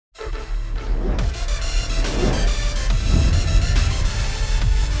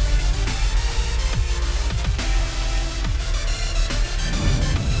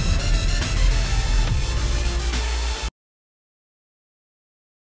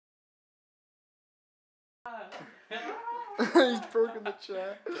He's broken the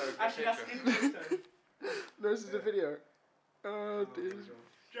chair. Actually, that's good. No, this is a video. Oh dear.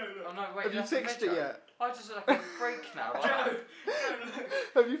 Joe, look. Oh no, wait, Have you fixed it yet? I just like a freak now. Joe, look.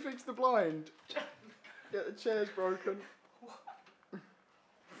 Have you fixed the blind? Yeah, the chair's broken.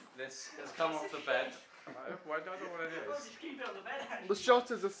 This has come off the bed. Why don't I know what it Well, is? just keep it on the bed, actually. The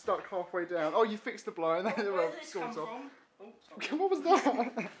shutters are stuck halfway down. Oh, you fixed the blind. Where Well, did this sort come of. from? Oh, sorry. What was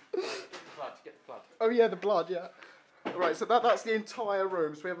that? Get the blood. Oh yeah, the blood, yeah. Right, so that's the entire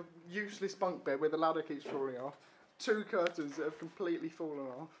room. So we have a useless bunk bed where the ladder keeps falling off. 2 curtains that have completely fallen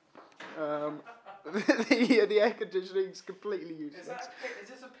off. The air conditioning's completely useless. Is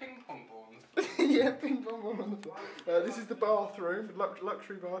this a ping pong ball? Yeah, ping pong ball on the floor. This is the bathroom,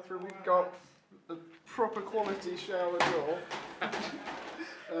 luxury bathroom. We've got a proper quality shower door.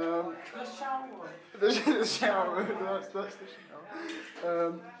 The shower one. The shower, that's the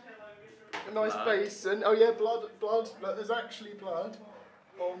shower. A nice basin. Oh yeah, blood. There's actually blood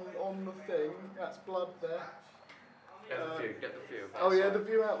on the thing. That's blood there. Get the view. Oh yeah, the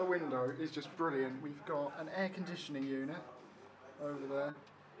view out the window is just brilliant. We've got an air conditioning unit over there.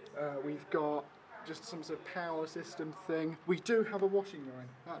 We've got just some sort of power system thing. We do have a washing line.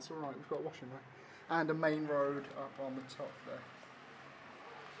 That's all right. We've got a washing line and a main road up on the top there.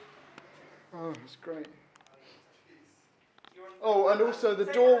 Oh, it's great. Oh, and also the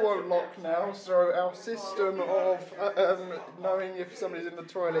door won't lock now, so our system of knowing if somebody's in the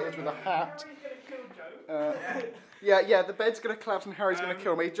toilet is with a hat. Yeah, the bed's going to collapse and Harry's going to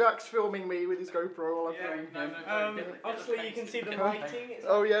kill me. Jack's filming me with his GoPro while I'm filming him. Obviously you can see the lighting.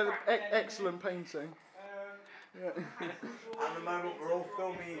 Oh yeah, excellent painting. Yeah. At the moment we're all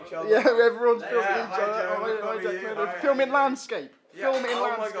filming each other. Yeah, everyone's filming each hi, other. Joe, Filming landscape. Yeah. Filming Oh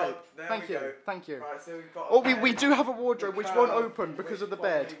my landscape. God, there Thank we you, go. thank you. Right, so we've got Oh, we do have a wardrobe which won't open because of the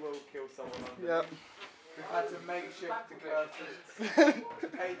bed. Will kill someone under Yeah. We've had to makeshift the curtains. The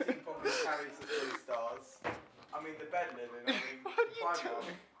painting probably carries the 3 stars. I mean, the bed linen. I mean, What are you fine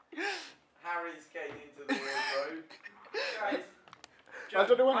doing? Harry's getting into the wardrobe. Guys, I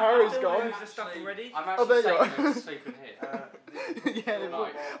don't know where Harry's gone. Use the stuff already. I'm Oh, there actually you are. safe and sleeping here. Yeah.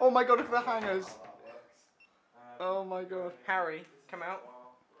 Nice. Oh my god, look at the hangers. Oh my god. Harry, come out.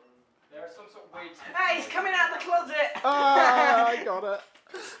 There is some sort of weird. Hey, he's coming out of the closet! Ah, I got it.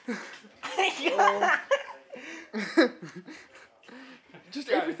 Just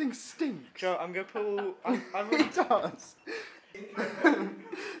Joe. everything stinks. Joe, I'm gonna pull. I've already It does.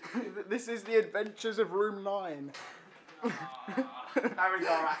 This is the adventures of Room 9. Harry's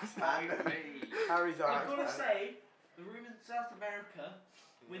our axe man. Harry's our I've axe got to man. say, the room in South America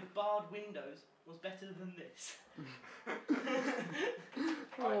with barred windows was better than this.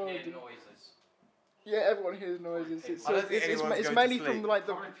 I hear noises. Yeah, everyone hears noises. I don't think anyone's It's going mainly to from sleep. like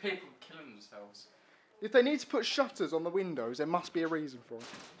the. Probably people killing themselves. If they need to put shutters on the windows, there must be a reason for it.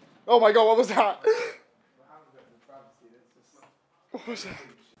 Oh my god, what was that? What was that?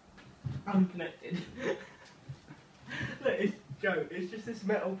 Unconnected. Look, it's Joe. It's just this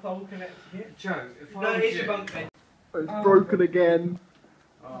metal pole connected here. Joe, if No, it's your bunk bed. Oh, it's broken again.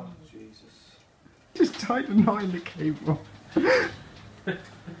 Oh, Jesus. Just tighten the cable. To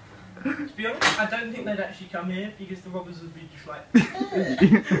be honest, I don't think they'd actually come here because the robbers would be just like.